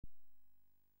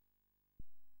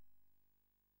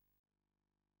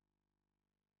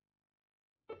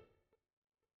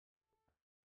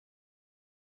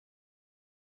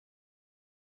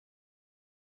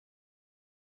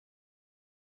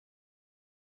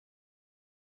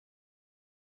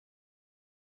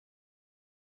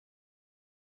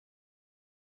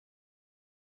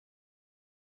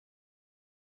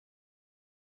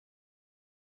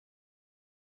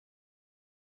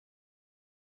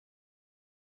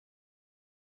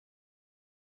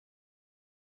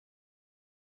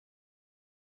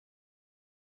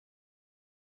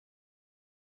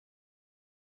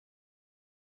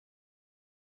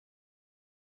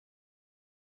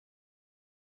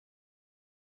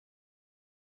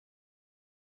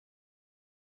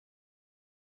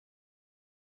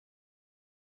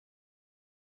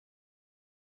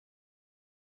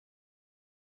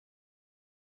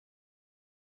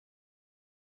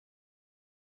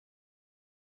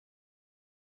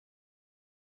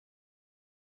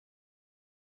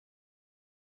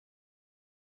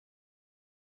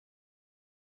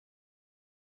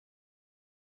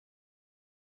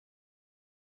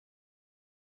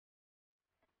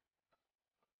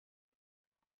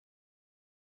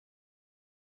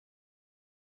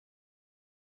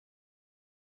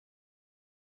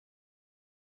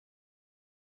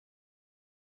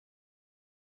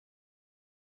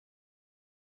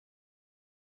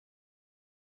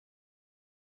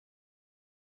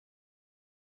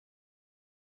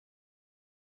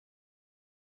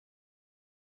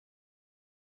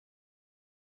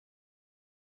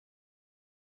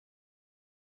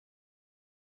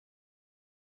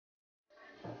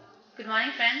Good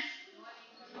morning, friends.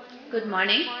 Good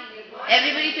morning.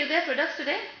 Everybody took their products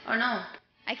today or no?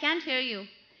 I can't hear you.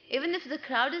 Even if the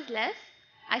crowd is less,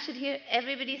 I should hear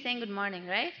everybody saying good morning,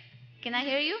 right? Can I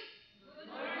hear you?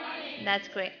 That's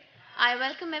great. I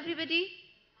welcome everybody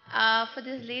for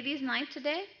this ladies' night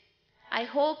today. I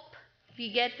hope we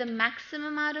get the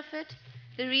maximum out of it.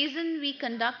 The reason we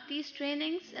conduct these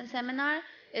trainings and seminar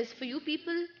is for you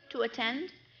people to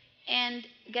attend and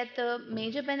get the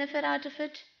major benefit out of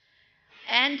it.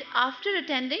 And after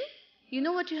attending, you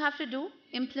know what you have to do?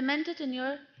 Implement it in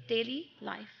your daily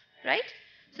life, right?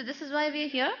 So this is why we are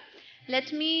here.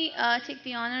 Let me take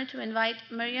the honor to invite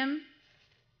Miriam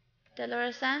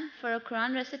Delorasan for a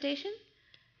Quran recitation.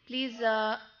 Please,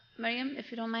 Miriam, if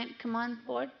you don't mind, come on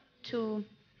board to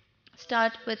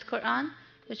start with Quran,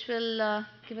 which will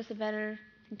give us a better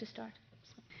thing to start.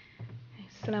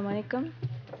 Assalamu alaikum.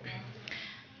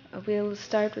 We'll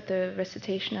start with the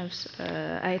recitation of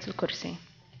Ayat al-Kursi.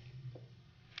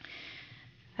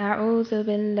 أعوذ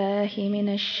بالله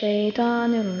من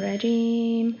الشيطان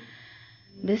الرجيم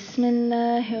بسم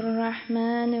الله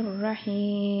الرحمن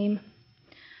الرحيم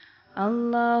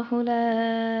الله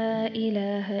لا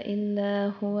إله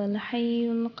إلا هو الحي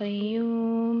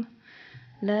القيوم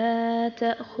لا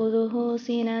تأخذه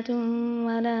سنة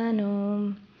ولا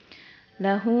نوم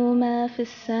له ما في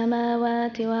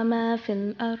السماوات وما في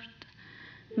الأرض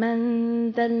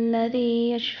من ذا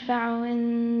الذي يشفع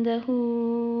عنده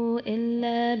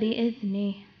إلا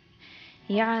بإذنه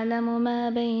يعلم ما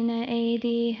بين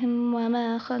أيديهم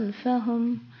وما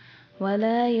خلفهم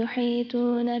ولا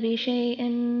يحيطون بشيء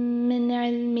من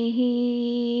علمه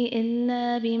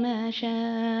إلا بما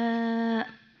شاء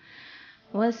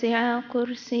وسع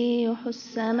كرسيه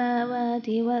السماوات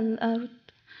والأرض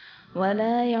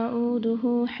ولا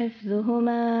يعوده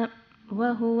حفظهما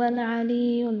وهو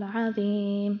العلي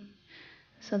العظيم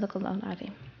صدق الله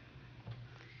العظيم.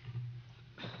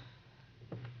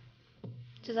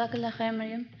 Jazakallah khair,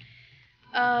 Miriam.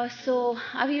 So,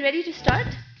 are we ready to start?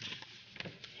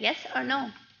 Yes or no?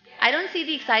 I don't see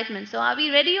the excitement. So, are we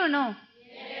ready or no?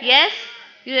 Yes?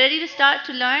 You ready to start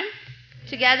to learn,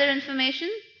 to gather information,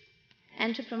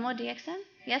 and to promote DXN?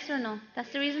 Yes or no?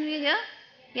 That's the reason we're here?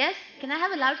 Yes? Can I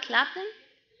have a loud clap then?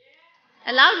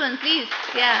 A loud one, please.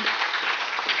 Yeah.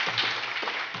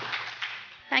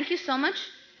 Thank you so much.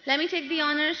 Let me take the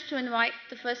honors to invite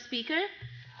the first speaker.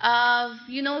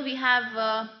 We have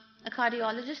a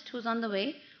cardiologist who's on the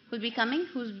way, who'll be coming,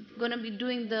 who's going to be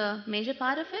doing the major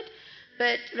part of it.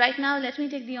 But right now, let me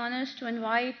take the honors to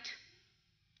invite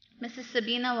Mrs.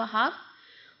 Sabina Wahab,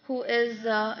 who is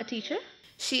a teacher.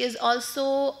 She is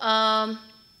also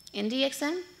in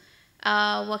DXN,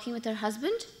 working with her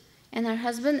husband. And her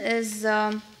husband is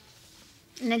an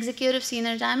executive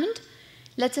senior diamond.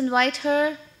 Let's invite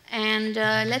her and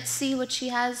let's see what she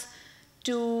has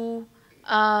to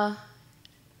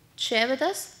share with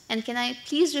us. And can I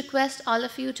please request all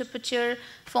of you to put your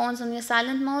phones on your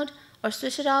silent mode or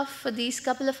switch it off for these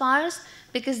couple of hours,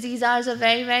 because these hours are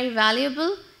very, very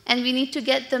valuable and we need to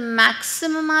get the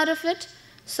maximum out of it.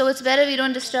 So it's better we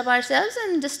don't disturb ourselves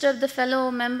and disturb the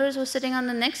fellow members who are sitting on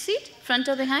the next seat, front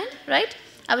or behind, right?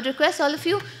 I would request all of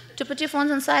you to put your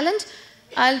phones on silent.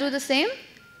 I'll do the same.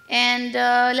 And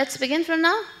let's begin from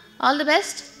now. All the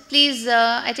best. Please,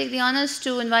 I take the honors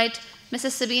to invite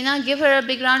Mrs. Sabina. Give her a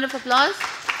big round of applause.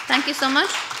 Thank you so much.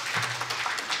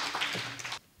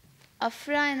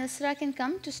 Afra and Isra can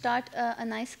come to start a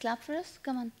nice clap for us.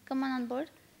 Come on board.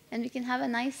 And we can have a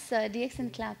nice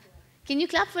DXN clap. Can you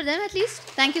clap for them at least?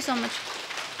 Thank you so much.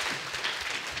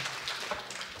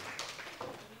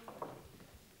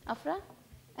 Afra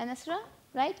and Isra,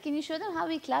 right? Can you show them how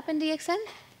we clap in DXN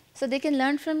so they can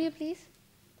learn from you, please?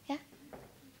 Yeah?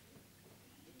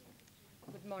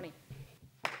 Good morning.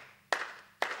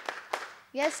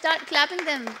 Yes, start clapping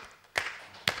them.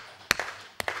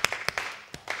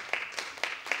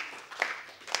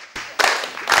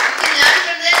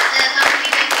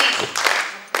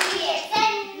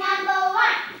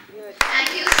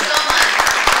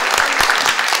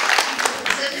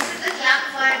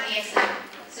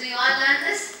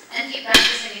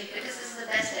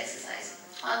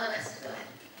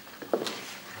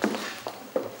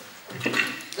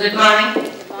 Good morning.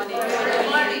 Good morning. Good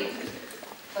morning.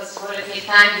 First of all, let me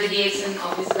thank the DXN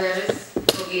office bearers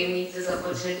who gave me this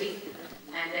opportunity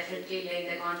and definitely laying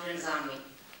their confidence on me.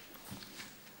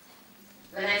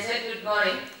 When I said good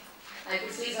morning, I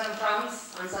could see some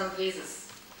frowns on some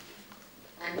faces.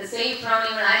 And the same frown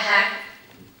even I had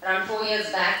around 4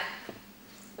 years back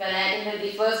when I attended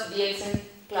the first DXN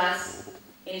class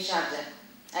in Sharjah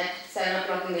at 7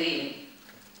 o'clock in the evening.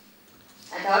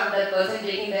 I thought the person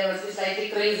taking there must be slightly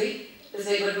crazy to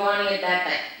say good morning at that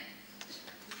time.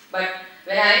 But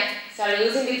when I started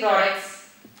using the products,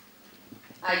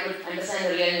 I could understand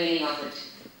the real meaning of it.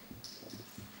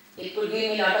 It could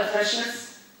give me a lot of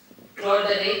freshness throughout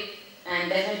the day, and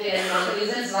definitely that is one of the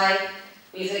reasons why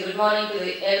we say good morning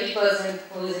to every person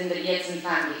who is in the DXN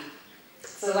family.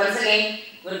 So once again,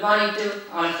 good morning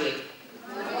to all of you.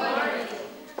 Good morning.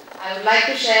 I would like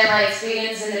to share my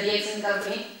experience in the DXN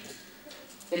company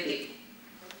with you.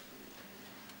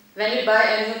 When we buy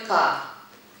a new car,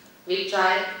 we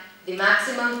try the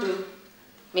maximum to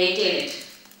maintain it,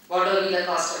 whatever be the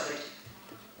cost of it.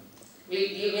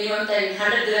 We give minimum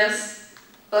 100 dirhams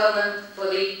per month for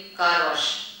the car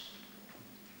wash.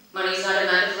 Money is not a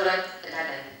matter for us at that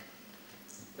time.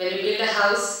 When we build a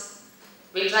house,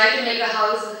 we try to make a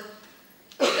house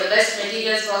with the best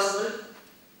materials possible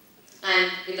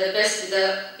and with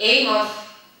the aim of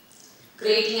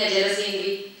creating a jealousy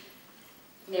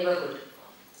in the neighborhood,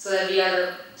 so that we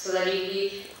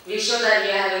show that we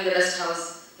are having the best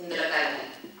house in the locality.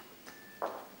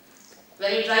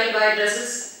 When we try to buy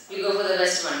dresses, we go for the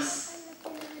best ones.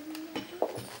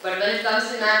 But when it comes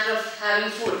to the matter of having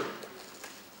food,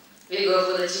 we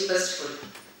go for the cheapest food.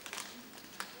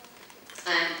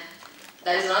 And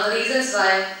that is one of the reasons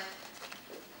why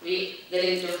we get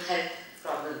into health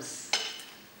problems.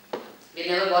 We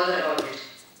never bother about it.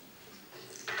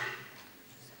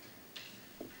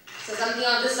 So something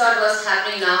of this sort was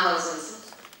happening in our house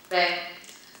also, where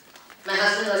my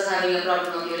husband was having a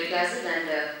problem of uric acid,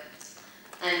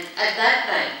 and at that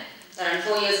time, around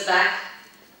 4 years back,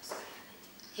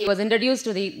 he was introduced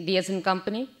to the DXN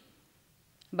company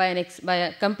by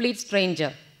a complete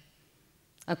stranger,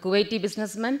 a Kuwaiti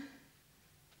businessman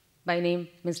by name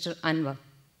Mr. Anwar.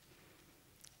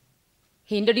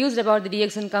 He introduced about the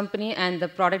DXN company and the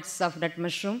products of that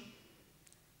mushroom,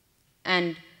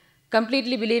 and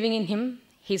completely believing in him,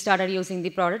 he started using the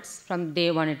products from day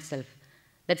one itself.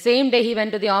 That same day he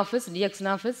went to the office, DXN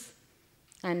office,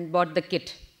 and bought the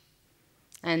kit.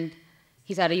 And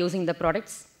he started using the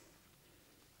products.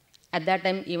 At that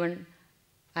time, even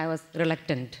I was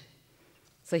reluctant.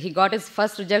 So he got his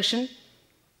first rejection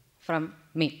from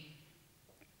me.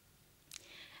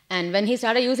 And when he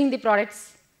started using the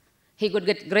products, he could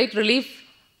get great relief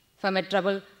from a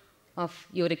trouble of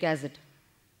uric acid.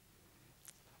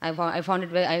 I found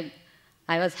it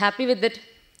I was happy with it,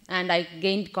 and I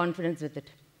gained confidence with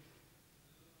it.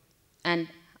 And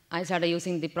I started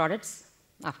using the products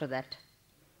after that.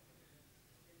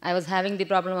 I was having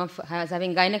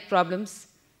gynec problems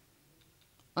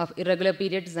of irregular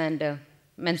periods and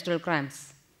menstrual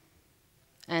cramps.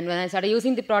 And when I started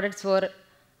using the products for a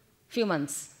few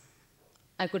months,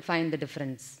 I could find the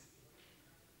difference.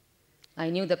 I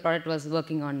knew the product was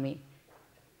working on me.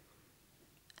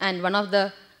 And one of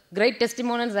the great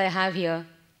testimonials I have here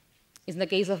is in the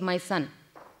case of my son.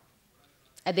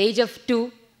 At the age of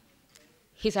 2,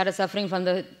 he started suffering from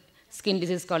the skin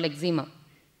disease called eczema.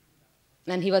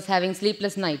 And he was having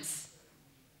sleepless nights.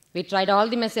 We tried all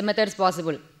the methods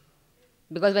possible,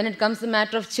 because when it comes to the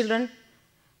matter of children,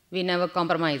 we never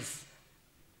compromise.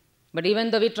 But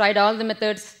even though we tried all the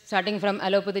methods, starting from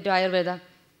allopathy to Ayurveda,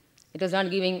 it was not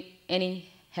giving any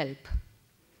help.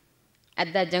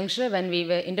 At that juncture, when we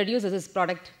were introduced to this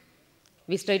product,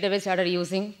 we straight away started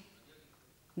using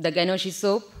the Ganoshi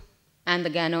soap and the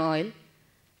Gano oil,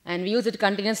 and we used it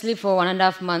continuously for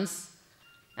 1.5 months,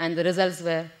 and the results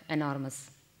were enormous.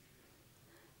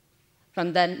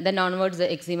 From then onwards,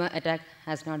 the eczema attack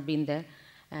has not been there,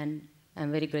 and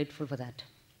I'm very grateful for that.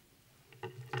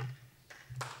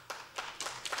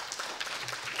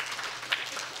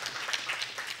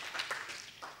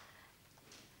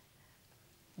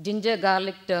 Ginger,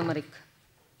 garlic, turmeric.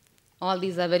 All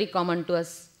these are very common to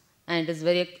us, and it's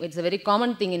a very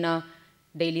common thing in our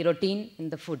daily routine in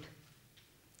the food.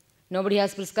 Nobody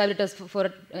has prescribed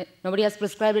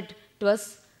it to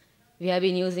us. We have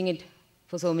been using it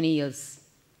for so many years.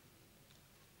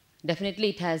 Definitely,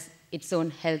 it has its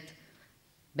own health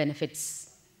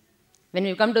benefits. When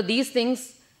we come to these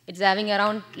things, it's having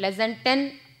around less than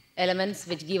 10 elements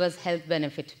which give us health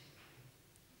benefit.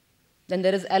 Then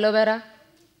there is aloe vera.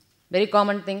 Very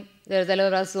common thing. There is aloe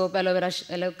vera soap,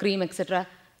 aloe cream, etc.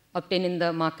 obtained in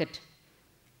the market.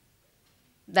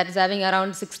 That is having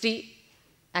around 60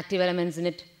 active elements in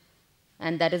it,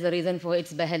 and that is the reason for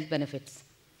its health benefits.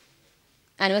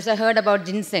 And you must have heard about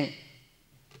ginseng.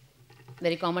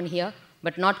 Very common here,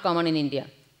 but not common in India.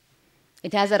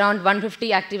 It has around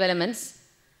 150 active elements,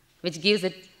 which gives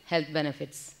it health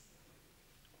benefits.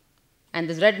 And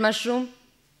this red mushroom,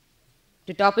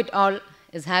 to top it all,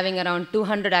 is having around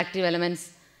 200 active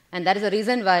elements, and that is the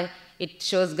reason why it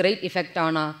shows great effect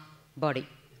on our body.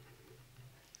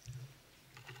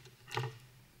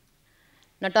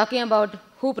 Now talking about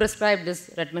who prescribed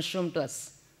this red mushroom to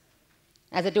us.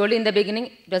 As I told you in the beginning,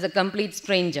 it was a complete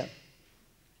stranger,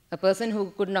 a person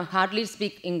who could not hardly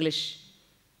speak English.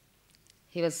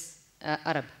 He was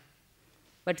Arab,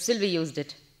 but still we used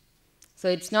it. So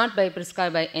it's not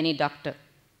prescribed by any doctor,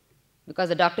 because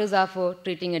the doctors are for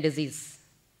treating a disease.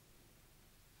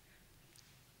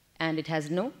 And it has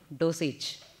no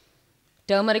dosage.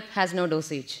 Turmeric has no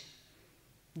dosage.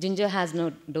 Ginger has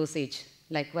no dosage.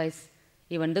 Likewise,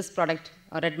 even this product,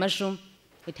 or red mushroom,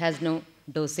 it has no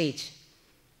dosage.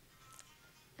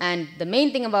 And the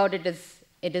main thing about it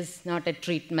is not a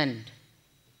treatment.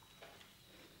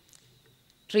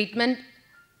 Treatment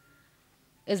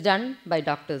is done by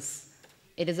doctors.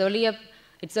 It's only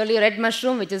a red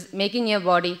mushroom which is making your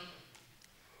body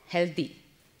healthy.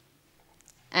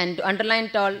 And to underline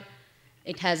it all,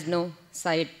 it has no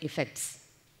side effects.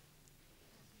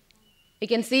 You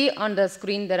can see on the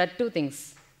screen there are two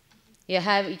things. You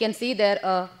can see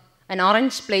there an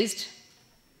orange placed,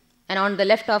 and on the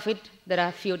left of it there are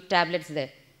a few tablets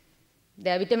there.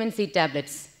 They are vitamin C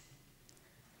tablets.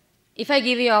 If I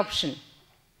give you an option,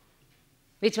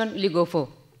 which one will you go for?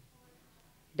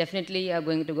 Definitely you are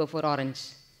going to go for orange.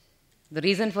 The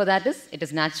reason for that is it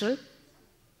is natural.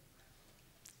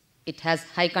 It has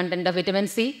high content of vitamin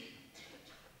C.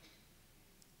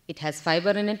 It has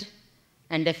fiber in it,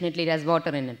 and definitely it has water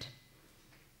in it.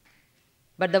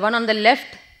 But the one on the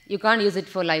left, you can't use it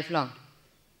for lifelong.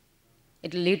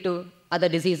 It will lead to other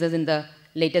diseases in the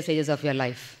later stages of your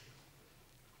life.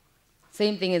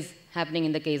 Same thing is happening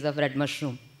in the case of red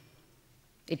mushroom.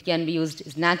 It can be used,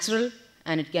 it's natural,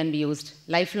 and it can be used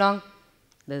lifelong.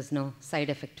 There is no side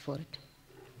effect for it.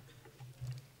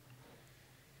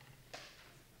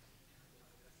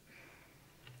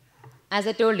 As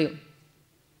I told you,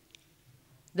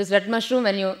 this red mushroom,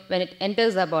 when it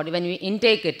enters our body, when we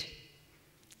intake it,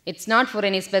 it's not for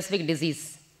any specific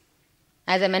disease.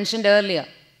 As I mentioned earlier,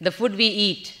 the food we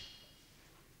eat,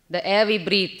 the air we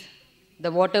breathe, the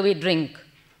water we drink,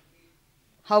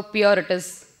 how pure it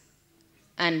is,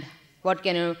 and what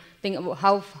can you think,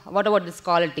 what about this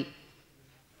quality?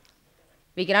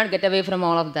 We cannot get away from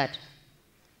all of that.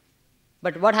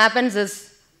 But what happens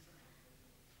is,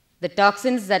 the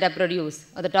toxins that are produced,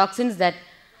 or the toxins that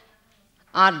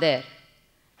are there,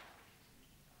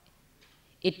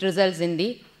 it results in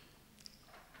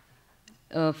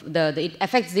it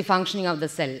affects the functioning of the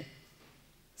cell.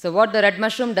 So what the red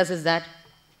mushroom does is that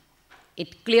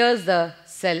it clears the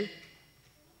cell,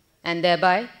 and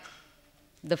thereby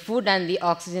the food and the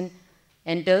oxygen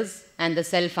enters and the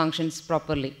cell functions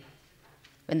properly.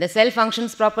 When the cell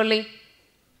functions properly,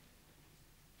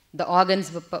 the organs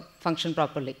function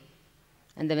properly.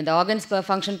 And then when the organs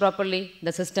function properly,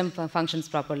 the system functions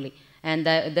properly, and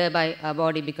thereby our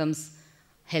body becomes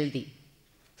healthy.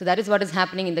 So that is what is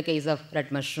happening in the case of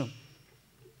red mushroom.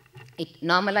 It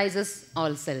normalizes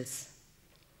all cells.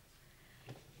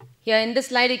 Here in this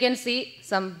slide you can see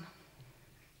some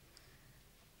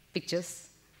pictures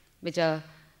which are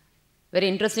very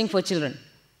interesting for children.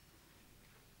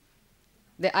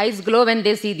 Their eyes glow when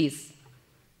they see these.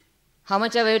 How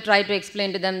much have I tried to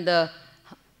explain to them the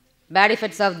bad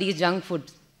effects of these junk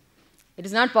foods? It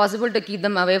is not possible to keep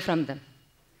them away from them.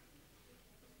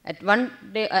 At one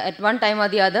time or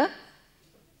the other,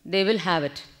 they will have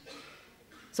it.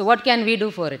 So what can we do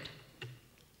for it?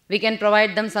 We can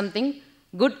provide them something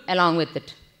good along with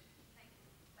it.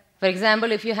 For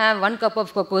example, if you have 1 cup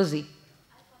of kokozi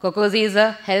is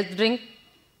a health drink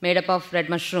made up of red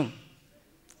mushroom.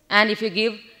 And if you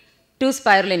give 2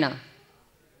 spirulina,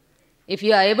 if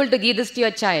you are able to give this to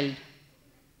your child,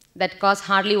 that costs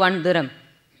hardly 1 dirham,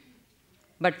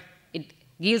 but it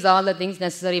gives all the things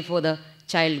necessary for the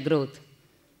child growth.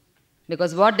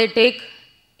 Because what they take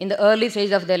in the early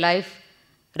stage of their life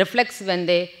reflects when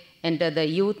they enter the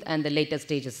youth and the later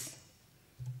stages.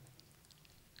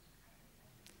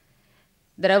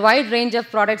 There are a wide range of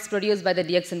products produced by the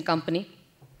DXN company,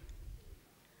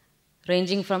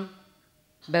 ranging from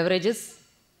beverages,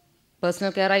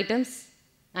 personal care items,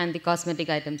 and the cosmetic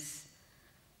items.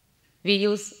 We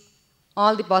use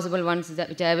all the possible ones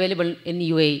which are available in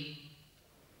UAE.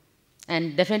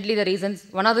 And definitely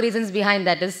one of the reasons behind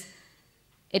that is,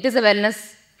 it is a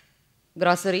wellness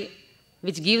grocery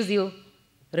which gives you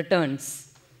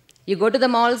returns. You go to the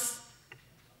malls,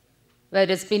 where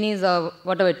it is pennies or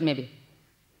whatever it may be.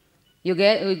 You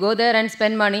go there and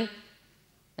spend money,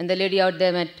 and the lady out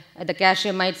there at the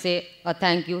cashier might say, "Oh,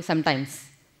 thank you," sometimes.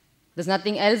 There's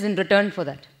nothing else in return for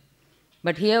that.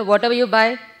 But here, whatever you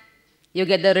buy, you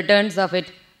get the returns of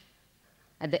it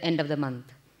at the end of the month.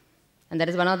 And that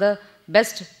is one of the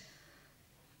best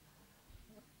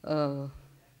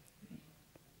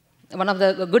one of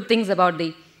the good things about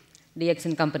the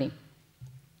DXN company.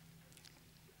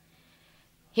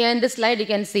 Here in this slide, you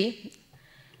can see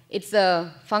it's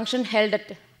a function held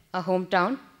at a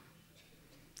hometown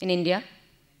in India,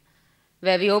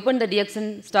 where we opened the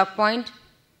DXN stock point,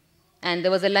 and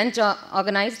there was a lunch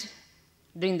organized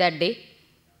during that day,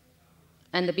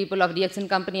 and the people of DXN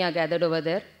company are gathered over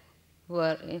there, who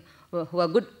are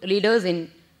good leaders in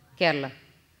Kerala.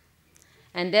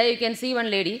 And there you can see one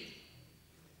lady.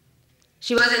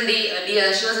 She was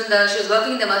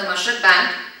working in the Mushroom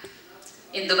Bank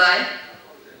in Dubai,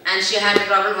 and she had a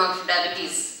problem of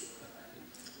diabetes.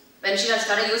 When she had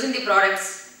started using the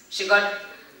products, she got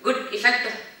good effect,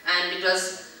 and it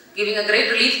was giving a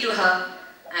great relief to her,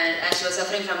 and as she was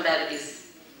suffering from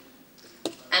diabetes.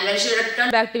 And when she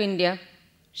returned back to India,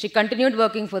 she continued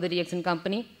working for the DXN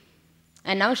company,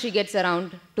 and now she gets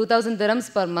around 2,000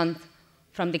 dirhams per month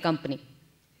from the company.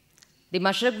 The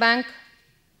Mushroom Bank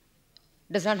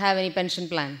does not have any pension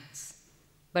plans,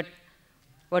 but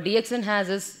what DXN has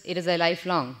is, it is a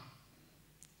lifelong.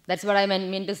 That's what I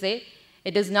mean to say.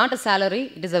 It is not a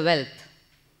salary, it is a wealth,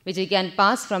 which you can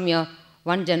pass from your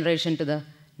one generation to the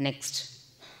next.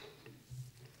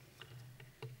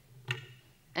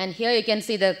 And here you can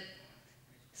see the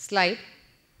slide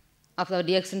of our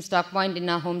DXN stock point in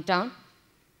our hometown,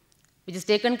 which is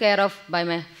taken care of by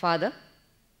my father,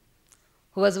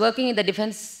 who was working in the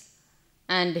defense,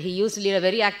 and he used to lead a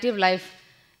very active life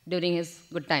during his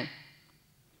good time.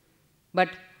 But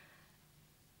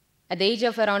at the age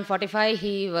of around 45,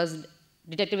 he was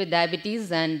detected with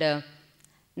diabetes, and in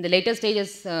the later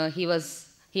stages,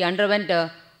 he underwent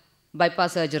a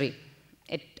bypass surgery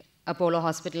at Apollo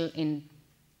Hospital in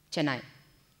Chennai.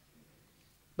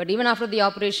 But even after the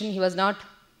operation, he was not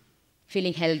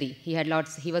feeling healthy.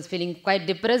 He was feeling quite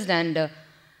depressed, and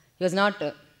he was not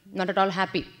at all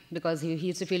happy, because he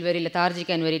used to feel very lethargic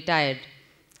and very tired.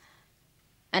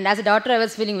 And as a daughter, I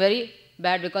was feeling very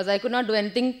bad, because I could not do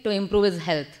anything to improve his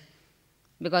health,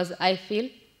 because I feel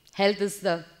health is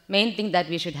the main thing that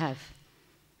we should have.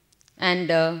 And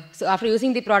so after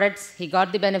using the products, he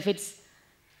got the benefits,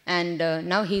 and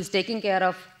now he is taking care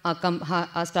of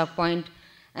our stock point,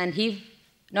 and he,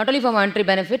 not only for monetary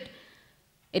benefit,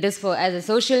 it is as a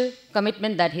social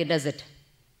commitment that he does it.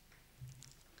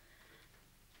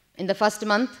 In the first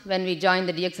month, when we joined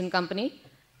the DXN company,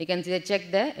 you can see the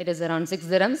check there. It is around 6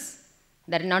 dirhams.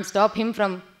 That did not stop him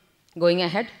from going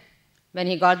ahead. When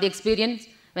he got the experience,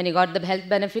 when he got the health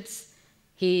benefits,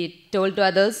 he told to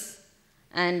others,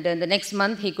 and the next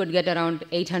month he could get around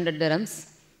 800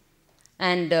 dirhams.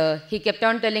 And he kept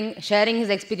on sharing his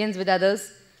experience with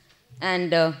others,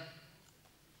 and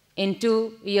in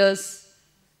 2 years,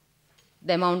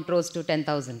 the amount rose to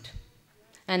 10,000.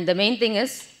 And the main thing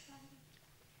is,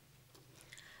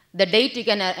 the date you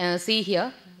can see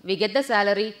here, we get the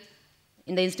salary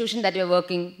in the institution that we are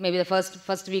working, maybe the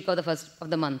first week of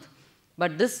the month.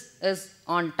 But this is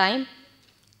on time,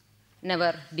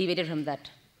 never deviated from that.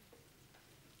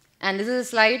 And this is a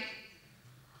slide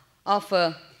of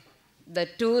the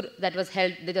tour that was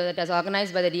held, that was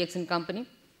organized by the DXN company.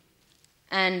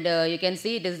 And you can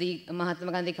see it is the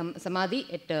Mahatma Gandhi Samadhi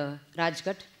at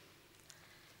Rajghat.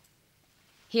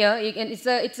 Here,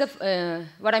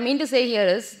 what I mean to say here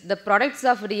is, the products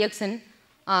of DXN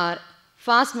are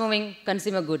fast-moving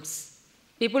consumer goods.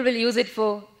 People will use it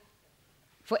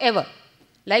forever.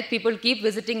 Like people keep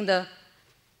visiting the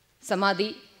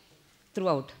Samadhi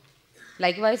throughout.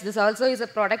 Likewise, this also is a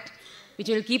product which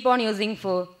you will keep on using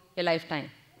for a lifetime.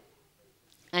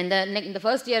 And in the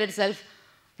first year itself,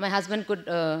 my husband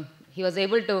he was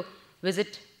able to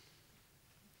visit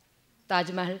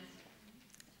Taj Mahal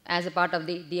as a part of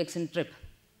the DXN trip.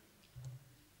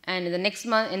 And in the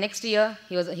next year,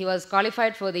 he was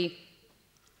qualified for the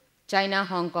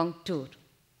China-Hong Kong tour.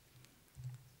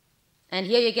 And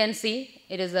here you can see,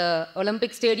 it is an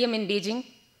Olympic stadium in Beijing.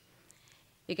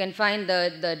 You can find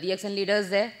the DXN leaders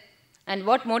there. And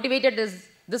what motivated is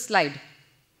this slide,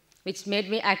 which made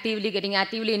me getting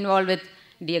actively involved with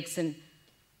DXN.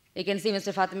 You can see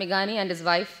Mr. Fatimi Ghani and his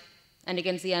wife, and you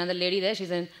can see another lady there.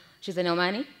 She's an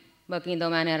Omani, working in the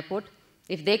Oman airport.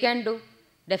 If they can do,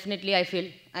 definitely I feel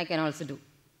I can also do.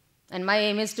 And my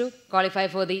aim is to qualify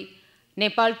for the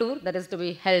Nepal tour that is to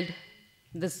be held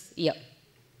this year.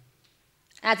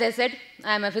 As I said,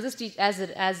 I am a physics teacher,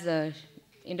 as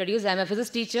introduced, I am a physics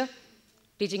teacher,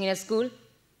 teaching in a school.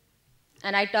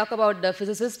 And I talk about the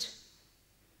physicists,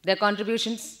 their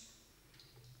contributions.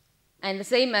 And the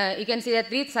same, you can see there are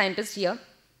 3 scientists here.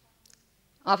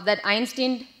 Of that,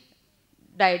 Einstein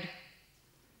died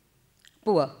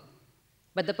poor.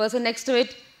 But the person next to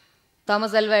it,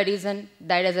 Thomas Alva Edison,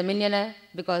 died as a millionaire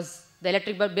because the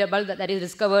electric bulb that is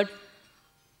discovered.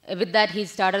 With that, he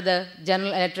started the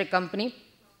General Electric company.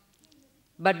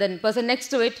 But the person next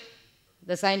to it,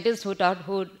 the scientist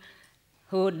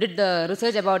who did the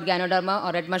research about Ganoderma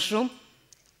or red mushroom,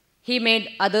 he made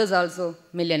others also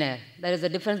millionaire. There is a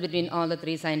difference between all the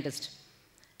three scientists.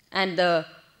 And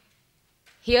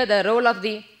here the role of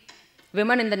the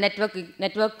women in the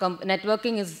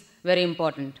networking is very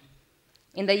important.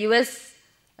 In the US,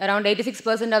 around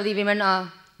 86% of the women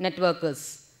are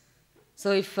networkers.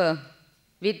 So if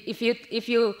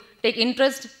you take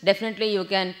interest, definitely you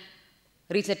can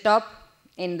reach the top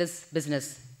in this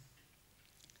business.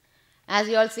 As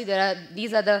you all see,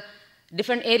 these are the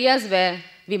different areas where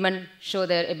women show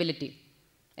their ability.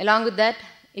 Along with that,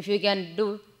 if you can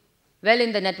do well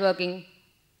in the networking,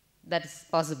 that's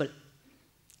possible.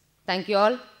 Thank you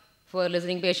all for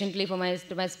listening patiently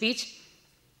to my speech.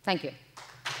 Thank you.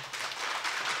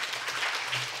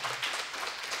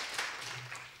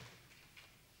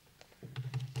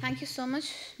 Thank you so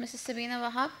much, Mrs. Sabina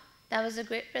Wahab. That was a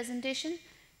great presentation.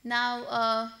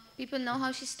 Now, people know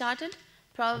how she started.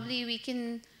 Probably we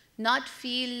can not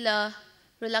feel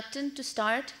reluctant to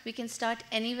start. We can start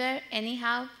anywhere,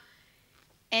 anyhow,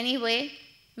 anyway.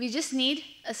 We just need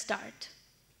a start.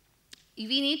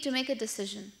 We need to make a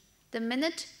decision. The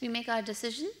minute we make our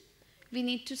decision, we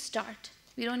need to start.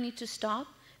 We don't need to stop.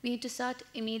 We need to start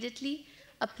immediately.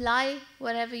 Apply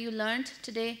whatever you learned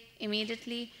today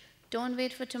immediately. Don't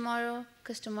wait for tomorrow,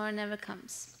 because tomorrow never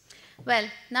comes. Well,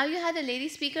 now you had a lady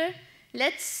speaker.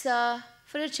 Let's,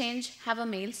 for a change, have a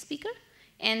male speaker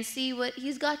and see what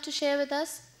he's got to share with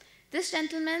us. This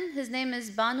gentleman, his name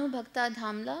is Banu Bhakta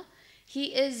Dhamla.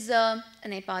 He is a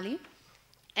Nepali,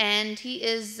 and he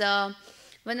is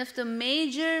one of the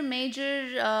major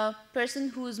person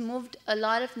who's moved a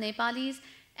lot of Nepalis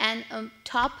and a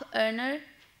top earner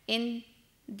in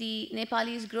the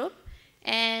Nepalis group.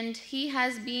 And he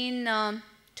has been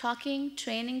talking,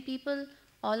 training people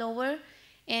all over.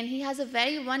 And he has a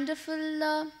very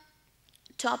wonderful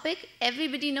topic.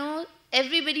 Everybody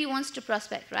wants to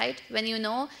prospect, right? When you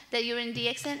know that you're in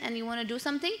DXN and you want to do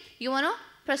something, you want to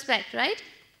prospect, right?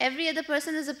 Every other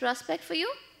person is a prospect for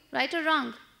you, right or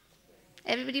wrong?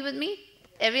 Everybody with me?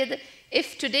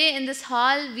 If today in this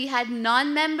hall we had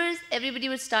non-members, everybody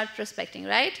would start prospecting,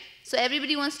 right? So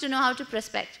everybody wants to know how to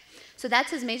prospect. So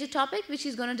that's his major topic, which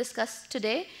he's going to discuss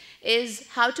today, is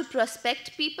how to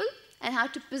prospect people and how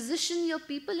to position your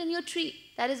people in your tree.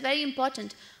 That is very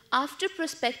important. After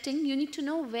prospecting, you need to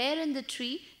know where in the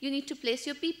tree you need to place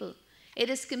your people. It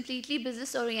is completely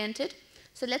business-oriented.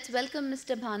 So let's welcome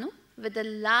Mr. Bhanu with a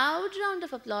loud round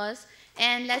of applause,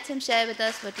 and let him share with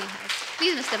us what he has.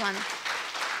 Please, Mr. Bhanu.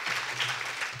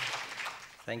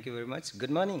 Thank you very much. Good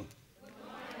morning.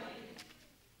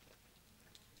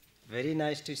 Very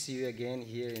nice to see you again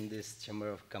here in this Chamber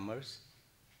of Commerce.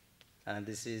 And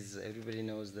this is, everybody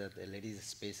knows that the ladies is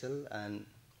special, and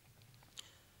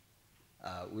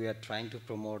we are trying to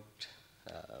promote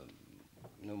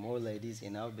more ladies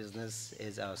in our business.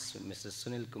 As our Mr.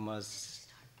 Sunil Kumar's,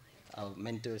 our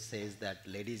mentor, says that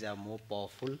ladies are more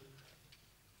powerful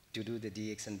to do the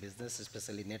DXN business,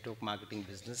 especially network marketing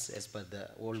business, as per the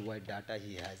worldwide data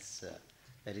he has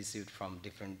received from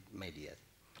different media.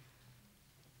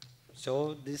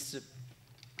 So this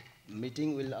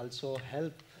meeting will also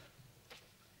help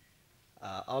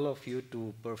all of you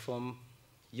to perform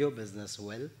your business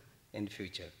well in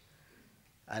future.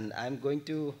 And I'm going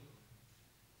to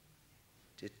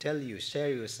share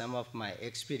you some of my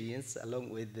experience along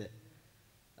with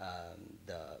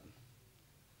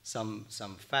some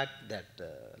fact that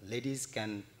ladies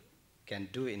can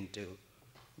do into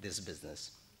this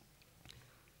business.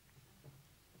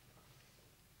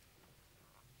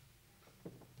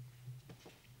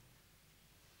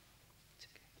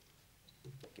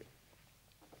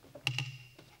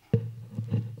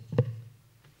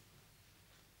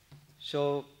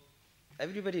 So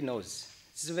everybody knows,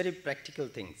 this is very practical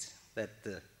things, that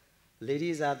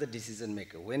ladies are the decision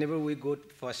maker. Whenever we go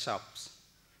for shops,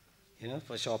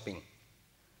 for shopping,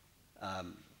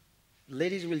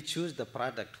 ladies will choose the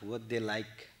product, what they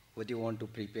like, what they want to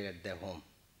prepare at their home.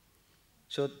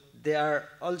 So they are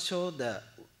also the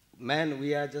man,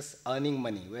 we are just earning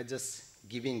money. We are just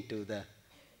giving to the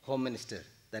home minister,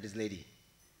 that is lady.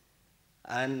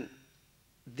 And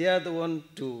they are the one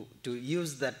to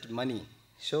use that money.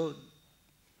 So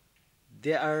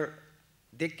they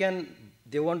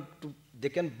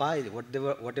can buy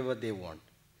whatever they want.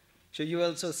 So you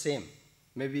also same.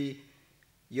 Maybe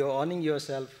you're earning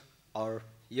yourself, or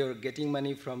you're getting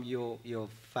money from your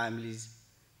families.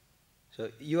 So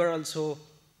you are also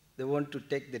the one to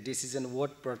take the decision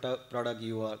what product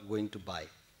you are going to buy.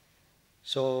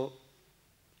 So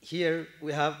here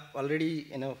we have already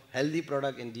healthy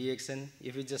product in DXN.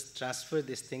 If we just transfer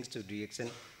these things to DXN,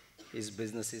 his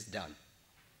business is done.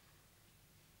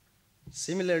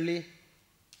 Similarly,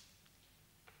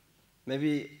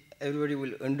 maybe everybody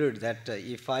will wonder that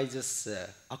if I just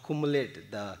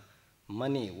accumulate the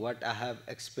money what I have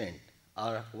spent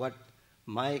or what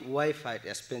my wife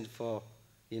had spent for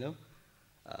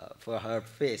for her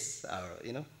face or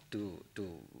to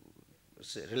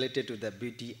related to the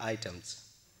beauty items.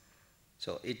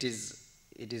 So it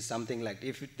is something like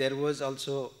if there was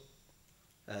also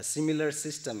a similar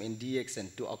system in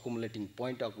DXN to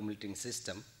point accumulating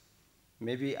system,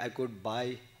 maybe I could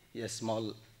buy a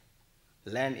small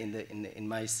land in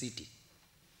my city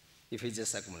if we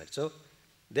just accumulate. So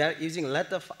they are using a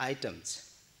lot of items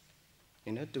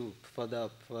for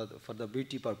the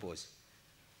beauty purpose.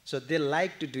 So they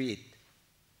like to do it.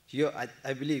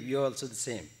 I believe you're also the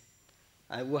same.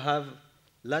 I will have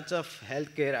lots of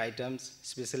healthcare items,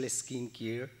 especially skin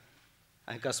care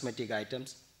and cosmetic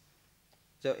items.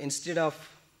 So instead of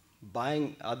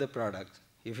buying other products,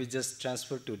 if you just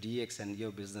transfer to DXN,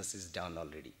 your business is done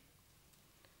already.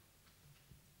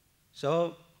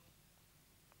 So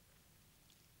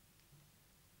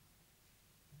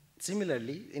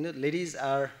similarly, ladies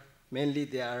are mainly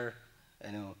the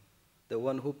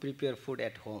one who prepare food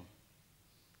at home.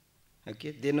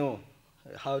 Okay, they know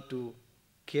how to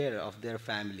care of their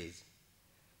families.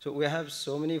 So we have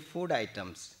so many food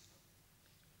items.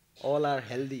 All are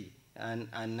healthy and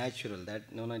natural.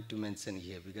 That no need to mention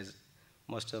here because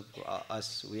most of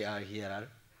us we are here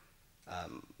are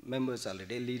members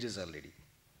already, leaders already.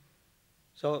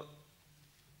 So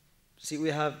see, we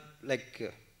have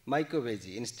like micro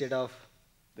veggie instead of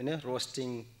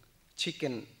roasting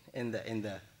chicken in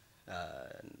the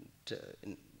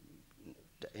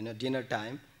dinner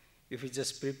time. If we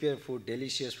just prepare food,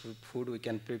 delicious food we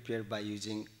can prepare by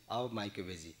using our micro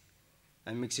veggie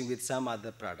and mixing with some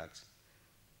other products.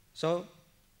 So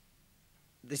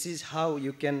this is how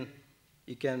you can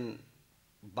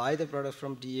buy the product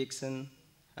from DXN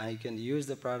and you can use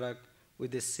the product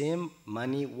with the same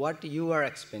money what you are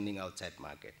expending outside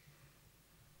market.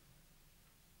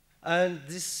 And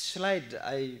this slide,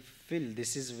 I feel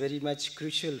this is very much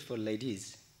crucial for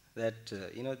ladies that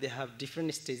they have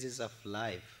different stages of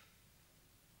life,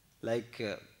 like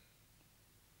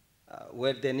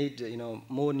where they need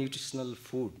more nutritional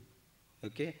food.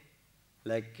 Okay,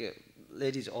 like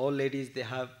all ladies they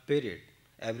have period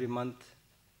every month.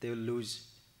 They will lose.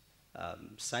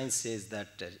 Science says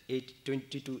that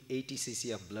 20 to 80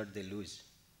 cc of blood they lose.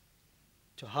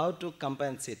 So how to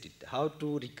compensate it? How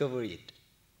to recover it?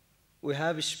 We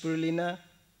have spirulina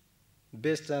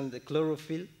based on the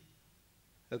chlorophyll.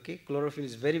 Okay, chlorophyll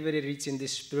is very, very rich in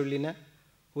this spirulina,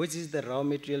 which is the raw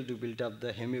material to build up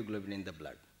the hemoglobin in the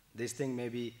blood. This thing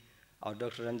maybe our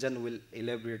Dr. Ranjan will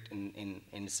elaborate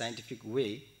in scientific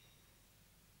way,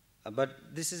 but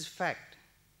this is fact.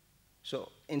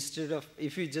 So instead of,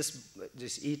 if you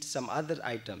just eat some other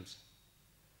items,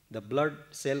 the blood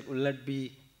cell will not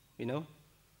be,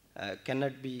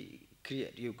 cannot be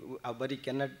create. Our body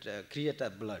cannot create a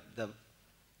blood.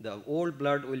 The old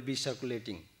blood will be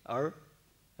circulating, or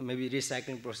maybe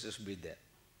recycling process will be there.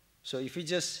 So if you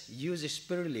just use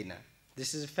spirulina,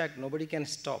 this is a fact. Nobody can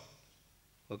stop.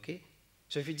 Okay.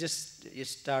 So if you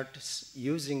start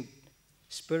using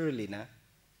spirulina,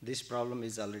 this problem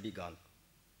is already gone.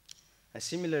 And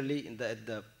similarly, at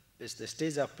the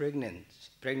stage of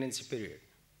pregnancy period,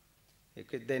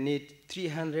 okay, they need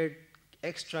 300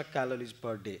 extra calories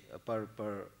per day.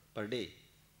 Per day.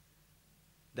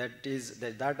 That is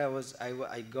the data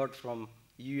I got from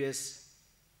U.S.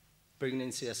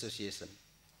 Pregnancy Association.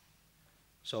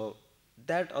 So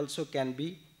that also can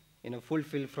be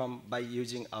fulfilled by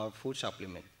using our food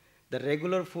supplement. The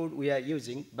regular food we are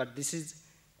using, but this is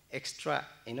extra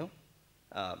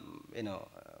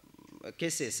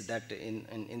cases that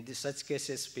in such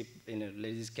cases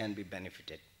ladies can be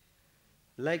benefited.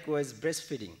 Likewise,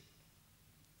 breastfeeding.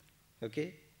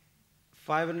 Okay,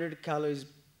 500 calories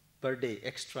per day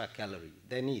extra calorie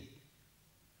they need.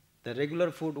 The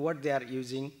regular food what they are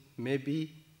using,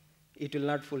 maybe it will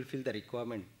not fulfill the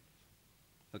requirement.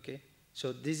 Okay,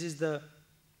 so this is the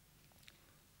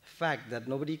fact that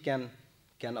nobody can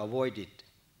avoid it.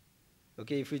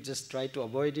 Okay, if we just try to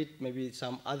avoid it, maybe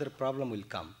some other problem will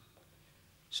come.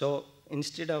 So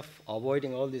instead of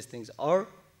avoiding all these things, or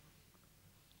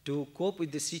to cope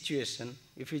with the situation,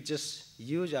 if we just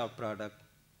use our product,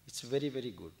 it's very,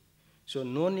 very good. So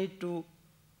no need to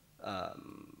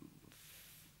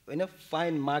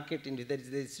find market in it.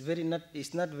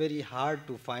 It's not very hard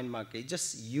to find market.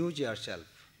 Just use yourself.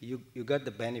 You got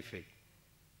the benefit.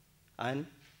 and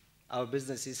our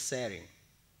business is sharing.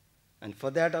 And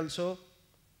for that also,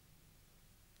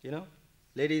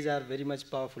 ladies are very much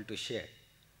powerful to share.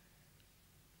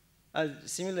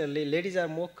 Similarly, ladies are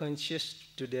more conscious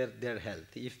to their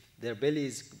health. If their belly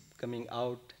is coming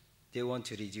out, they want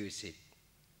to reduce it.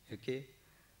 Okay?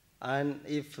 And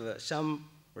if some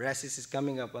rashes is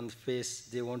coming up on the face,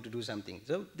 they want to do something.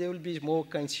 So they will be more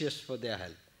conscious for their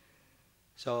health.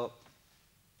 So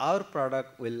our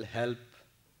product will help,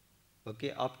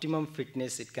 okay, optimum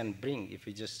fitness it can bring if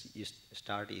you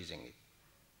start using it.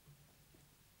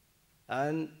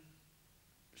 And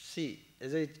see,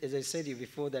 as I said you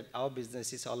before, that our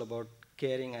business is all about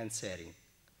caring and sharing.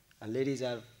 And ladies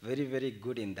are very, very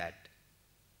good in that.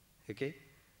 Okay?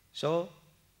 So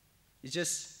you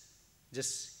just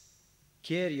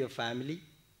care your family,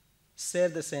 share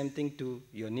the same thing to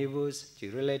your neighbors, to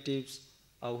your relatives,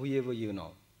 or whoever you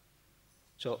know.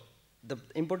 So the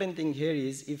important thing here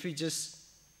is, if you just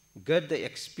get the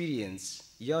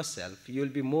experience yourself, you will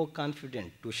be more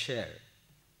confident to share.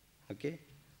 Okay?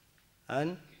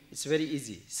 And it's very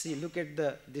easy. See, look at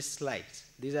these slides.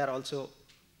 These are also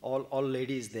all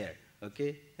ladies there.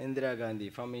 Okay? Indira Gandhi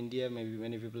from India, maybe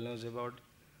many people knows about.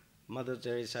 Mother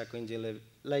Teresa, Queen Elizabeth,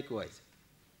 likewise.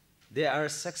 They are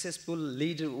successful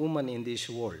leader women in this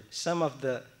world. Some of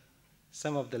the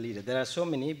leaders. There are so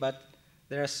many, but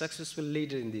there are successful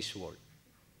leaders in this world.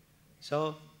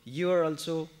 So you are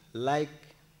also like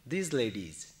these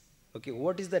ladies. Okay,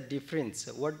 what is the difference?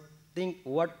 What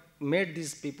made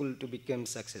these people to become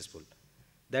successful?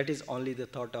 That is only the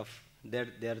thought of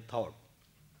their thought.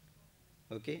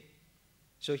 Okay?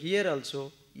 So here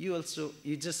also, you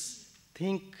just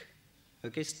think,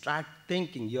 okay, start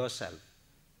thinking yourself.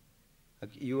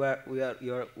 Okay,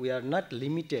 we are not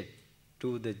limited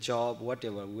to the job,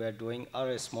 whatever we are doing, or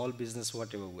a small business,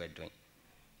 whatever we are doing.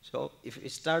 So if you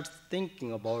start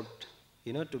thinking about,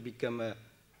 to become a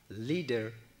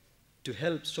leader, to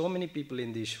help so many people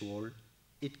in this world,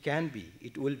 it can be,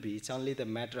 it will be. It's only the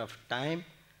matter of time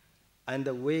and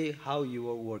the way how you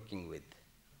are working with.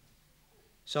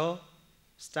 So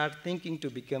start thinking to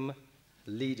become a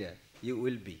leader. You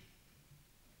will be.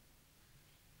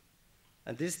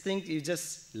 And this thing you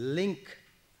just link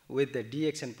with the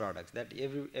DXN products, that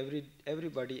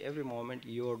everybody, every moment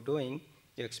you're doing,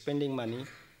 you're spending money,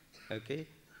 okay?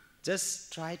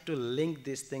 Just try to link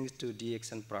these things to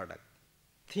DXN product.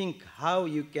 Think how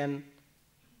you can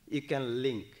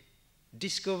link.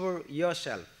 Discover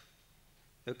yourself,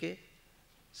 okay?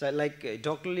 So like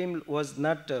Dr. Lim was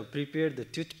not prepared the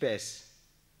toothpaste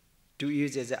to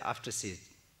use as an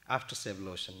aftershave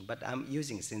lotion, but I'm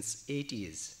using since 8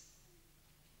 years.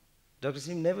 Dr.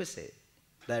 Sim never said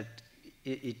that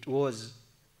we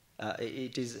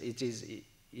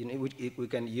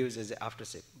can use as an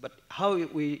aftershave. But how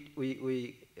we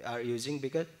are using,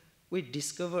 because we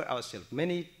discover ourselves.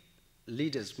 Many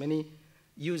leaders, many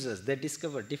users, they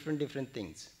discover different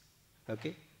things.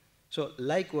 Okay? So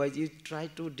likewise, you try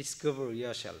to discover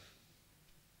yourself.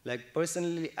 Like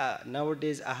personally,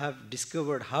 nowadays I have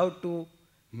discovered how to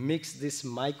mix this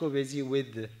micro veggie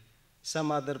with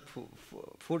some other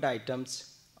food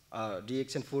items,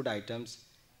 DXN food items,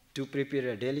 to prepare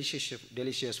a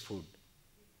delicious food.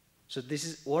 So this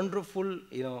is wonderful,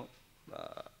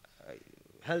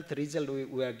 health result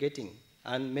we are getting,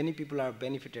 and many people are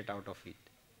benefited out of it.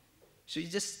 So you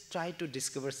just try to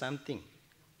discover something.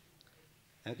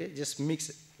 Okay, just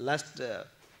mix. Last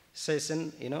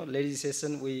session, ladies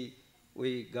session,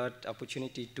 we got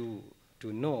opportunity to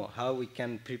know how we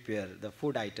can prepare the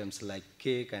food items like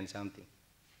cake and something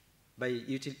by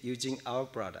using our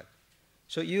product.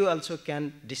 So you also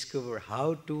can discover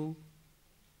how to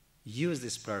use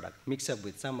this product, mix up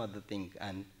with some other thing,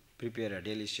 and prepare a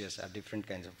delicious or different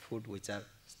kinds of food which are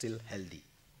still healthy.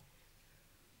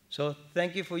 So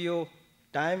thank you for your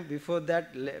time. Before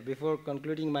that, before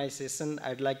concluding my session,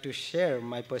 I'd like to share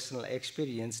my personal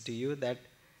experience to you that,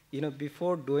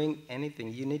 before doing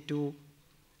anything, you need to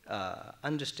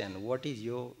understand what is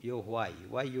your why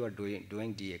you are doing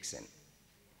DXN.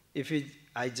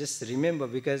 I just remember,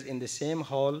 because in the same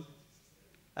hall,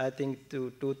 I think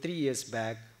 2-3 years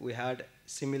back, we had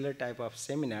similar type of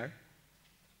seminar.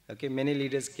 Okay, many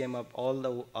leaders came up all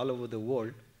over the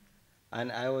world,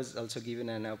 and I was also given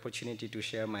an opportunity to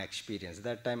share my experience.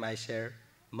 That time I shared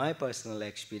my personal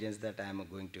experience that I am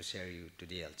going to share you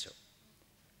today also.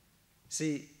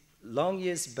 See, long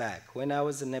years back, when I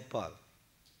was in Nepal,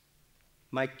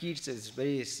 my kids is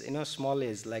very small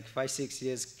age, like 5-6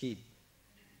 years kid.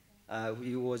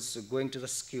 He was going to the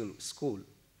school,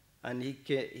 and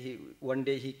one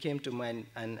day he came to me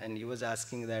and he was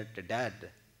asking that, Dad,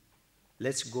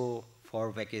 let's go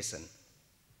for vacation.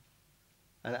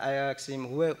 And I asked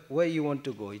him, where you want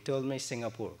to go? He told me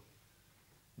Singapore.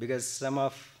 Because some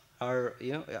of our,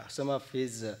 some of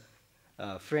his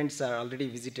friends are already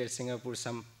visited Singapore.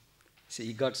 So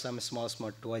he got some small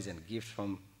toys and gifts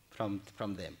from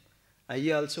them. And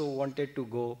he also wanted to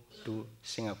go to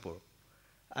Singapore.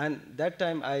 And that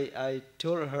time I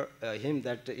told him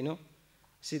that,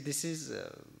 see, this is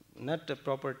not a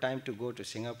proper time to go to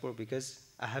Singapore because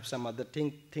I have some other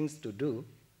things to do.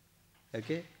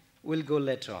 Okay, we'll go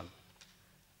later on.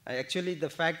 Actually, the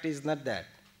fact is not that.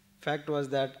 Fact was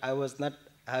that I was not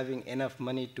having enough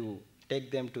money to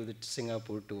take them to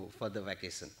Singapore for the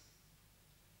vacation.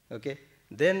 Okay,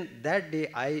 then that day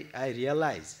I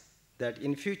realized that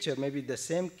in future maybe the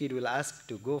same kid will ask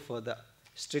to go for the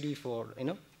study for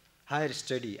higher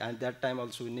study, and that time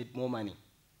also we need more money.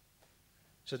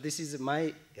 So this is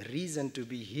my reason to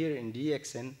be here in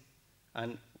DXN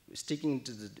and sticking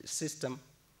to the system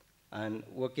and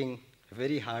working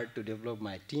very hard to develop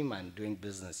my team and doing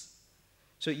business.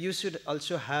 So you should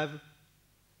also have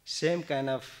same kind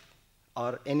of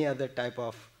or any other type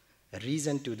of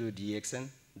reason to do DXN,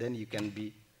 then you can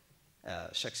be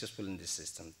successful in this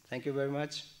system. Thank you very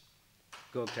much.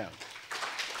 Go Crown.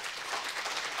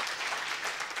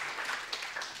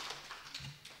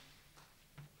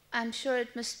 I'm sure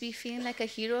it must be feeling like a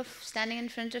hero of standing in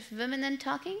front of women and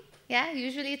talking. Yeah,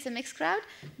 usually it's a mixed crowd,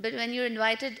 but when you're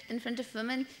invited in front of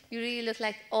women, you really look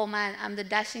like, oh man, I'm the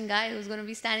dashing guy who's going to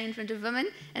be standing in front of women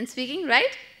and speaking,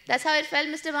 right? That's how it felt,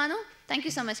 Mr. Banu. Thank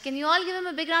you so much. Can you all give him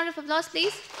a big round of applause,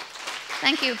 please?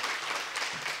 Thank you.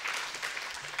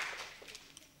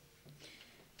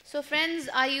 So friends,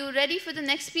 are you ready for the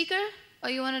next speaker? Or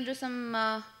you want to do some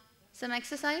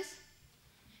exercise?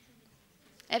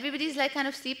 Everybody's like kind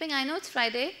of sleeping. I know it's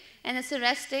Friday and it's a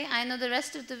rest day. I know the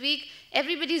rest of the week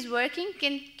everybody's working.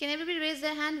 Can everybody raise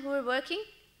their hand who are working?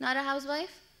 Not a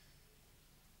housewife?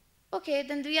 Okay,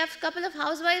 then do we have a couple of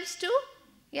housewives too?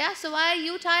 Yeah, so why are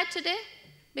you tired today?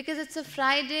 Because it's a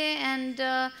Friday and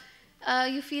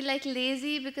you feel like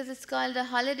lazy because it's called a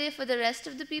holiday for the rest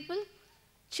of the people?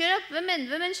 Cheer up, women.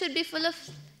 Women should be full of,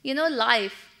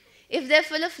 life. If they're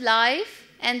full of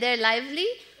life and they're lively,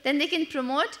 then they can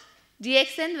promote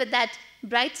DXN with that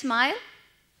bright smile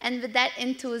and with that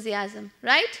enthusiasm,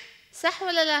 right? Sah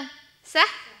wala la? Sah?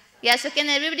 Yeah, so can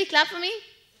everybody clap for me?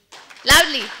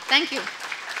 Loudly, thank you.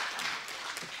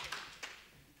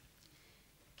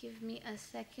 Give me a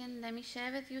second, let me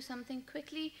share with you something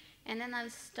quickly and then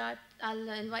I'll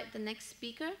invite the next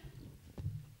speaker.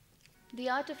 The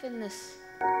art of illness.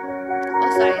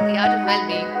 Oh, sorry, the art of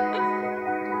well-being.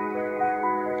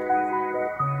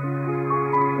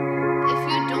 If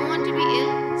you don't want to be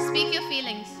ill, speak your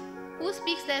feelings. Who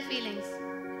speaks their feelings?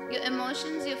 Your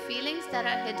emotions, your feelings that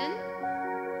are hidden,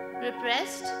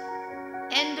 repressed,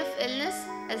 end of illness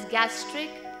as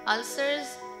gastric,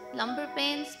 ulcers, lumbar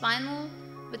pain, spinal.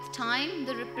 With time,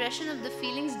 the repression of the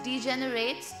feelings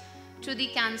degenerates to the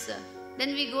cancer. Then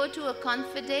we go to a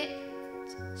confident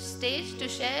stage to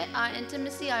share our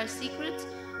intimacy, our secrets,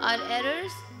 our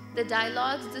errors, the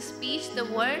dialogues, the speech, the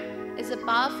word is a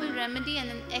powerful remedy and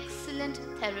an excellent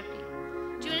therapy.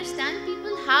 Do you understand,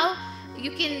 people, how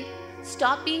you can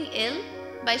stop being ill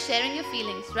by sharing your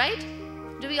feelings, right?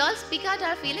 Do we all speak out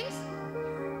our feelings?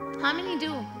 How many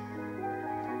do?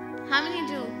 How many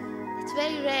do? It's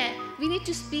very rare. We need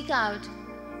to speak out.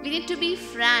 We need to be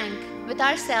frank with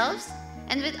ourselves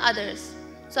and with others.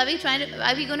 So are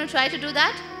we going to try to do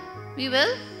that? We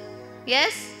will?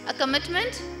 Yes? A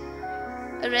commitment?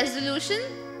 A resolution?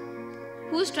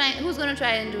 Who's going to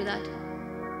try and do that?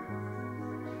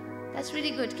 That's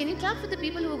really good. Can you clap for the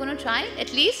people who are going to try,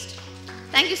 at least?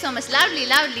 Thank you so much. Loudly,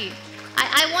 loudly.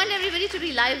 I want everybody to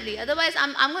be lively. Otherwise,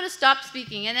 I'm going to stop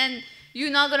speaking and then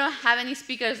you're not going to have any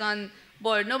speakers on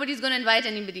board. Nobody's going to invite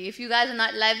anybody. If you guys are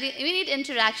not lively, we need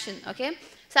interaction, okay?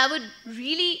 So I would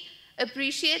really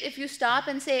appreciate if you stop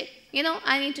and say,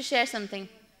 I need to share something.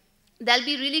 That'll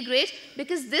be really great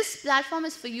because this platform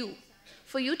is for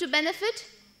you to benefit,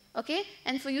 okay?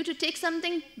 And for you to take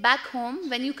something back home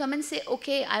when you come and say,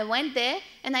 okay, I went there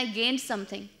and I gained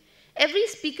something. Every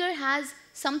speaker has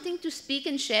something to speak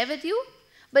and share with you,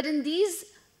 but in these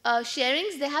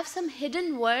sharings, they have some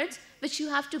hidden words which you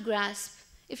have to grasp.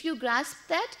 If you grasp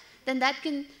that, then that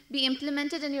can be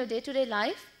implemented in your day-to-day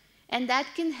life, and that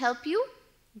can help you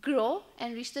grow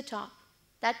and reach the top.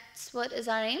 That's what is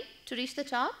our aim, to reach the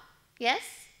top. Yes?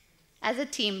 As a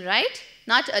team, right?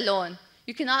 Not alone.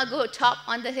 You cannot go top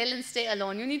on the hill and stay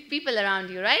alone. You need people around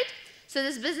you, right? So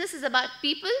this business is about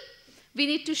people. We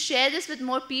need to share this with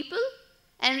more people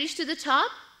and reach to the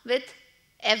top with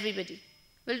everybody.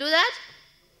 We'll do that?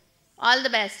 All the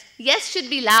best. Yes should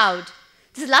be loud.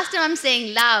 This is the last time I'm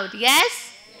saying loud.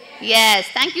 Yes? Yes.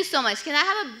 Thank you so much. Can I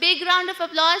have a big round of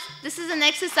applause? This is an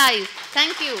exercise.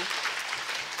 Thank you.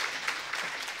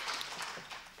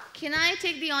 Can I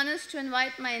take the honors to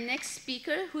invite my next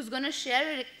speaker who's going to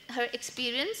share her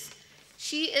experience?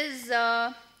 She is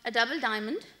a double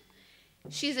diamond.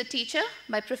 She's a teacher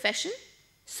by profession.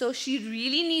 So she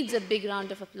really needs a big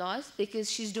round of applause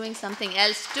because she's doing something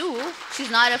else too.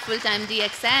 She's not a full-time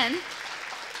DXN.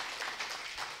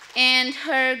 And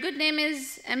her good name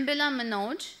is Mbila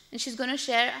Manoj, and she's going to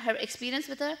share her experience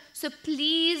with her. So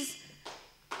please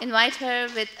invite her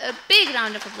with a big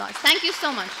round of applause. Thank you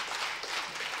so much.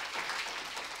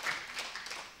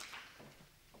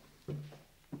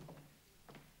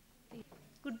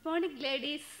 Good morning,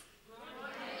 ladies.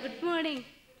 Good morning.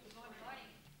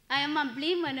 I am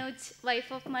Ambli Manoj, wife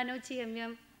of Manoj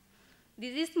MM.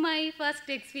 This is my first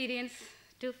experience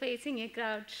to facing a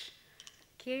crowd.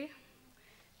 Okay.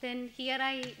 Then here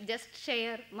I just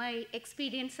share my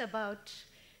experience about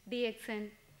DXN.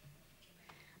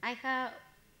 I have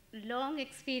long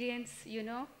experience,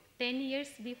 10 years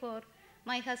before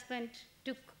my husband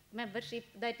took membership,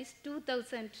 that is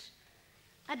 2000.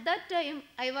 At that time,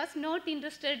 I was not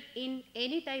interested in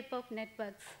any type of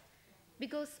networks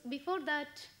because before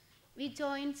that, we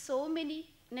joined so many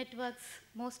networks.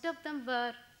 Most of them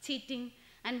were cheating,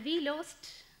 and we lost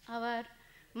our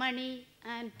money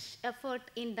and effort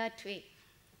in that way.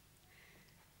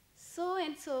 So,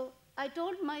 I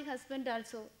told my husband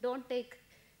also, don't take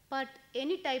part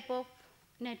any type of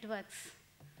networks.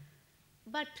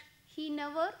 But he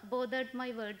never bothered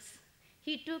my words.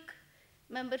 He took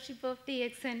membership of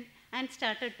DXN and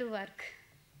started to work.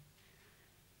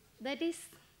 That is,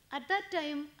 at that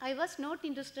time, I was not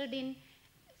interested in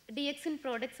DXN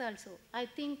products also. I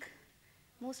think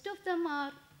most of them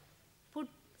are food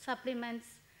supplements.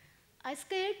 I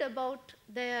scared about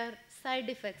their side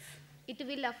effects. It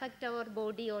will affect our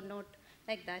body or not,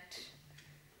 like that.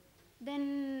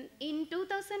 Then in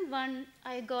 2001,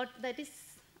 I got, that is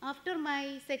after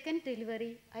my second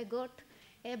delivery, I got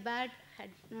a bad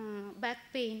back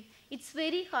pain. It's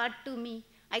very hard to me.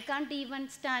 I can't even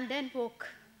stand and walk.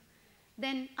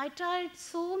 Then I tried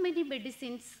so many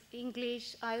medicines,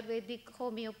 English, Ayurvedic,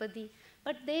 homeopathy,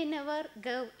 but they never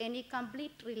gave any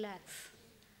complete relax.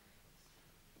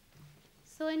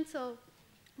 So,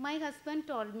 my husband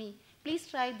told me, please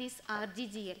try this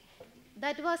RGGL.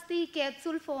 That was the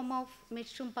capsule form of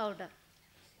mushroom powder.